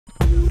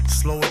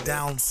slow it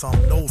down some.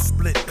 No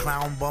split,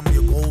 clown bum,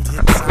 your gold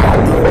hit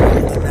sound.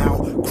 Golden now,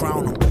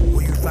 crown 'em.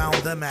 Where you found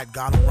them at?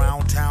 Got 'em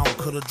round town.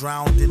 Could've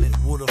drowned in it.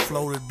 Would've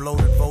floated,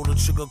 bloated, voted,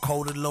 sugar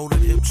coated,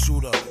 loaded, hip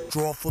shooter.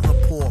 Draw for the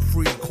poor,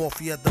 free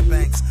coffee at the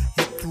banks.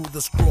 Hit through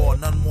the straw,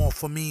 none more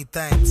for me,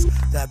 thanks.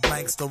 That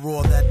blanks the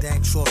roar, that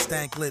dank sure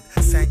stank lit.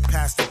 Sank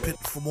past the pit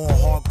for more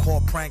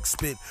hardcore prank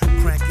spit.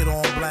 Crank it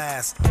on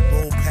blast,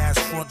 roll past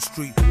Front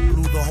Street.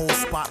 Blew the whole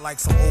spot like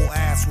some old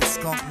ass with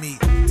skunk meat.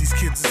 These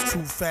kids is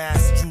too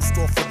fast, juiced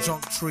off a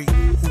junk tree.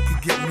 Who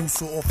could get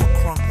looser off a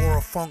crunk or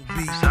a funk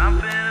beat?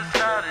 Something is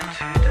starting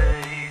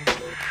today.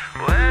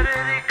 Where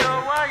did it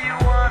go? Why you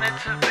want it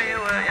to be?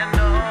 Where you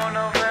know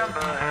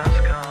November has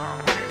come.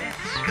 When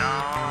it's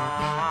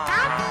gone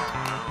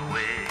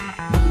away.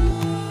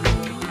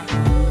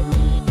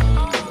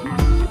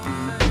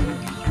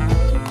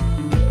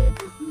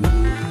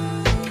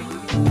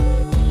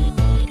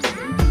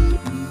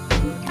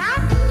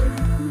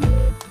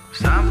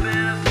 Something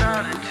is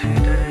starting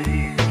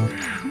today.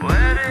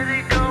 Where did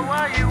it go?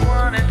 Why you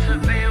want it to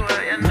be?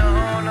 Where you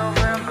know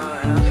November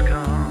has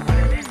come.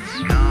 When it's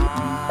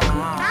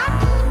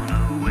gone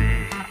away.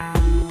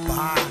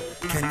 Bye.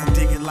 Can you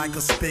dig it like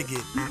a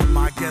spigot?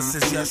 My guess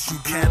is yes you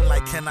can,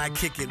 like can I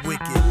kick it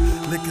wicked?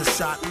 Lick a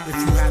shot if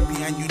you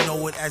happy and you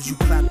know it as you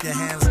clap your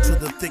hands to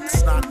the thick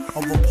snot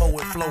of a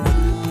poet flowing.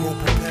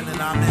 Rope a pen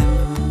and I'm in.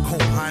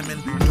 Cope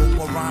hymen, dope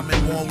a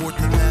rhyming, more worth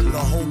than the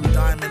hope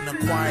diamond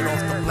acquired off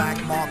the black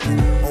market.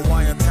 A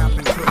wire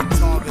tapping couldn't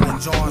target a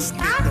jar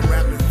spit, the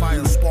rapid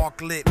fire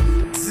spark lit.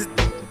 Zit.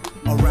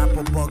 A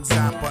rapper bug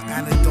zapper,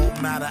 and it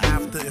don't matter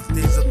after if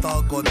there's a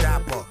thug or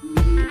dapper.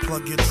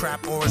 Plug your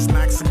trap or it's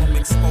maximum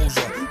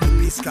exposure. The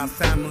beast got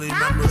family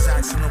members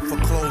asking them for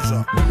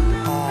closure.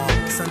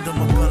 Send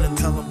them a gun and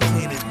tell them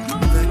clean it.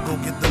 Then go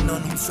get the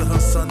nun who said her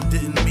son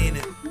didn't mean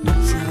it.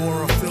 She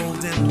wore a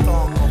filled-in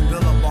thong or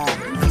billabong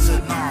and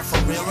said, nah, for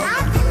real,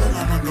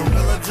 I'm a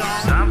gorilla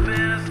John.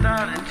 Something is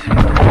starting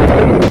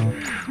today.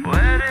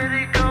 Where did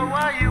it go?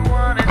 Why you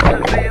want it to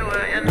be?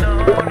 Where you know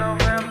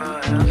November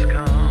has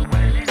come.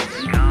 When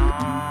it's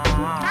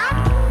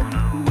gone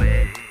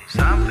away.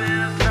 Something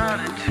is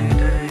starting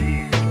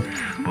today.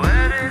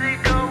 Where did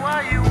it go?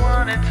 Why you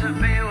want it to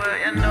be? Where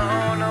you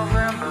know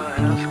November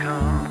has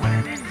come.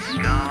 When it's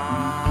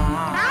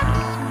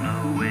gone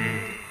away.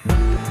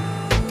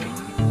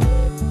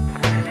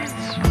 When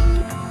it's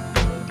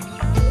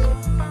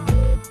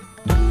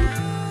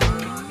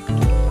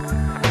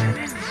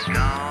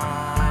gone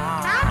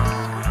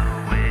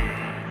away.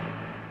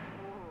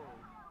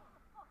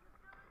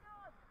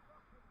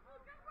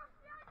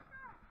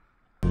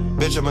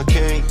 Bitch, I'm a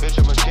king. I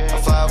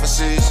fly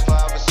overseas.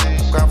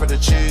 Grind for the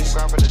cheese.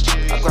 I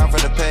grind for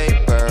the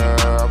paper.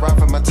 I ride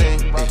for my team.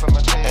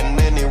 And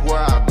anywhere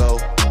I go,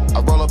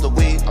 I roll up the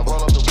weed.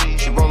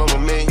 She rollin'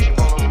 with me.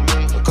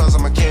 Because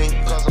I'm a king.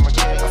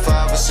 I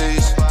fly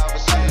overseas.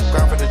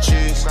 Grind for the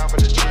cheese. I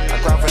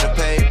grind for the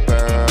paper.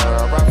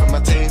 I ride for my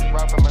team.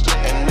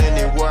 And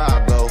anywhere I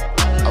go,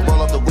 I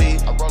roll up the weed.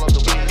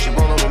 She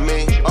rollin' with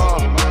me.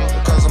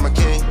 Because I'm a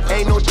king.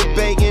 Ain't no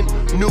debating,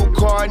 new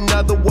car,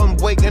 another one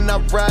waiting. I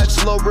ride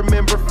slow,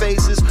 remember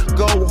faces.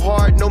 Go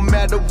hard, no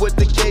matter what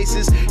the case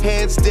is.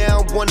 Hands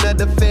down, one of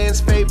the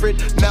fans' favorite.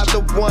 Not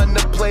the one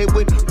to play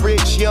with.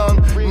 Rich, young,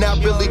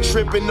 not really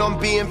tripping on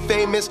being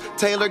famous.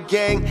 Taylor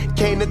gang,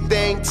 can't a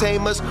thing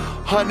tame us.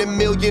 100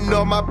 million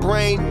on my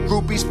brain.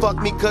 Groupies fuck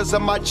me cause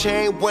of my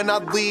chain. When I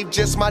leave,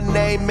 just my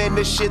name and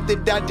the shit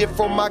that I did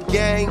for my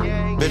gang.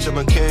 Bitch, I'm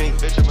a king.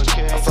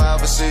 I fly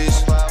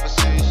overseas.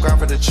 Grind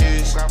for the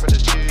cheese. I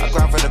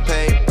grind for the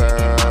paper.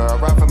 I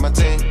ride for my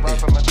team.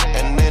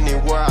 And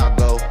anywhere I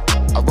go,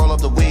 I roll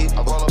up the weed.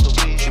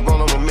 She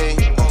rollin' with me.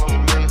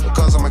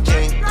 Because I'm a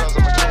king.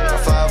 I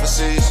fly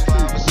overseas.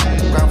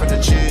 Grind for the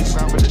cheese.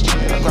 I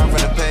grind for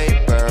the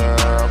paper.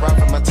 I ride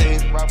for my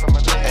team.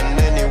 And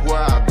anywhere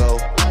I go,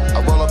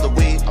 I roll up the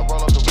weed.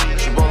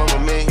 She rollin'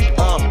 with me.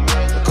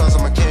 Because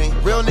I'm a king.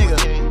 Real nigga,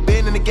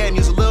 been in the game,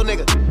 use a little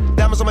nigga.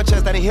 Diamonds on my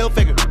chest, that ain't hill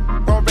figure.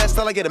 Wrong rest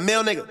till I get a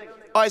meal, nigga.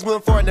 Always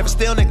moving forward, never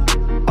still, nigga.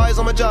 Always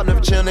on my job, never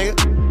chill, nigga.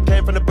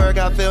 Came from the burg,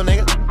 how I feel,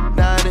 nigga.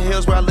 Now in the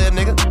hills where I live,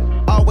 nigga.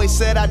 Always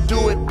said I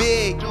do it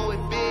big.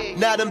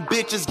 Now them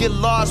bitches get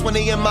lost when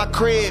they in my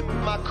crib.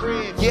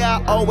 Yeah,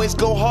 I always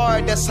go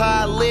hard, that's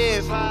how I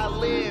live.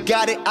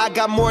 Got it, I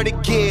got more to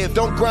give.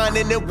 Don't grind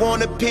and it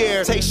won't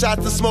appear. Take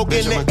shots of smoke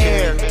in the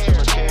air.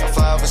 I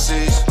fly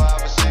overseas.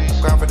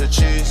 Grind for the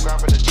cheese. I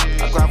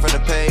grind for the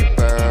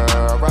paper.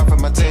 I ride for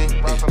my team.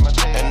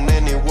 And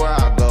anywhere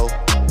I go,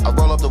 I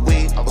roll up the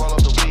weed.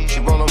 She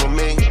rollin' with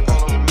me.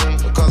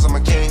 Because I'm a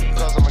king.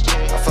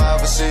 I fly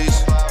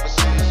overseas.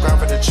 Grind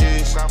for the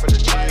cheese. I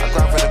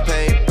grind for the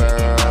paper. I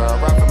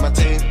ride for my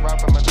team.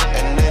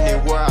 And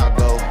anywhere I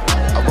go,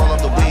 I roll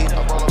up the weed.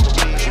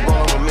 She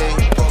rollin' with me.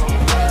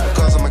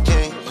 Because I'm a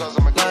king.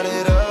 Light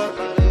it up,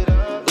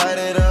 light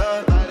it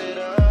up, light it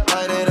up,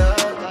 light it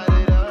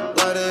up,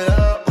 light it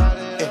up,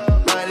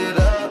 light it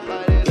up,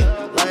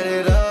 light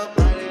it up,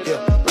 light it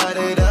up, light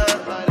it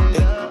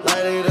up,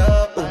 light it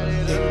up, light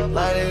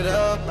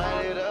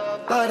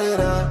it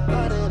up,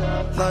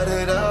 light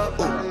it up,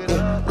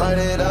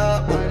 light it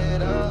up,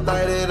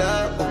 light it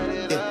up,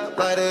 yeah,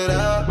 light it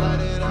up, light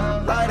it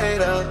up,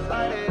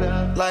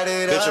 light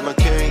it up. Bitch, I'm a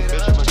king.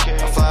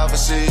 I fly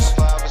overseas.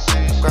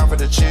 Grind for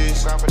the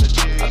cheese.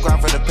 I grind